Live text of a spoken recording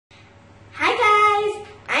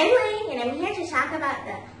talk about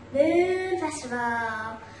the Moon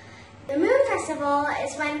Festival. The Moon Festival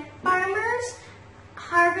is when farmers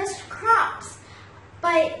harvest crops,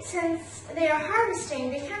 but since they are harvesting,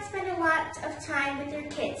 they can't spend a lot of time with their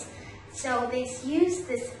kids. So they use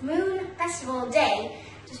this Moon Festival day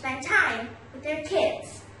to spend time with their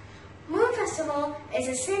kids. Moon Festival is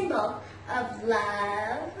a symbol of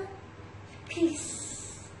love,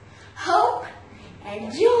 peace, hope, and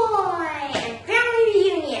joy, and family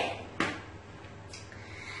reunion.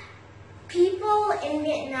 People in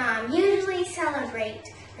Vietnam usually celebrate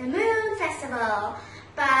the Moon Festival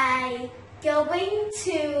by going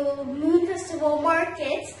to Moon Festival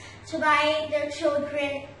markets to buy their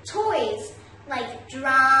children toys like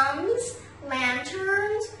drums,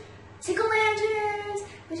 lanterns, tickle-lanterns,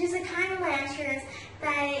 which is a kind of lanterns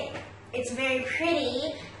that it's very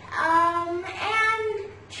pretty, and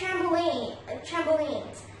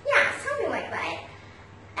trampolines. Yeah, something like that.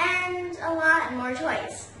 And a lot more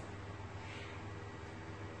toys.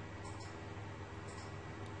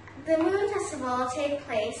 The Moon Festival takes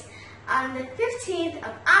place on the 15th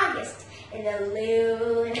of August in the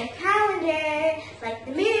lunar calendar, like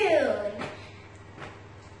the moon.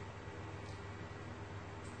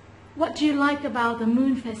 What do you like about the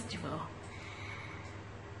Moon Festival?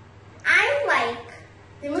 I like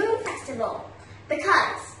the Moon Festival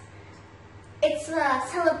because it's a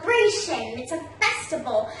celebration, it's a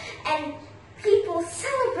festival, and people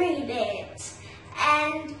celebrate it.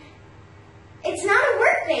 And it's not a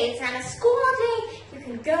work day, it's not a school day. You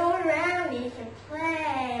can go around and you can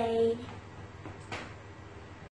play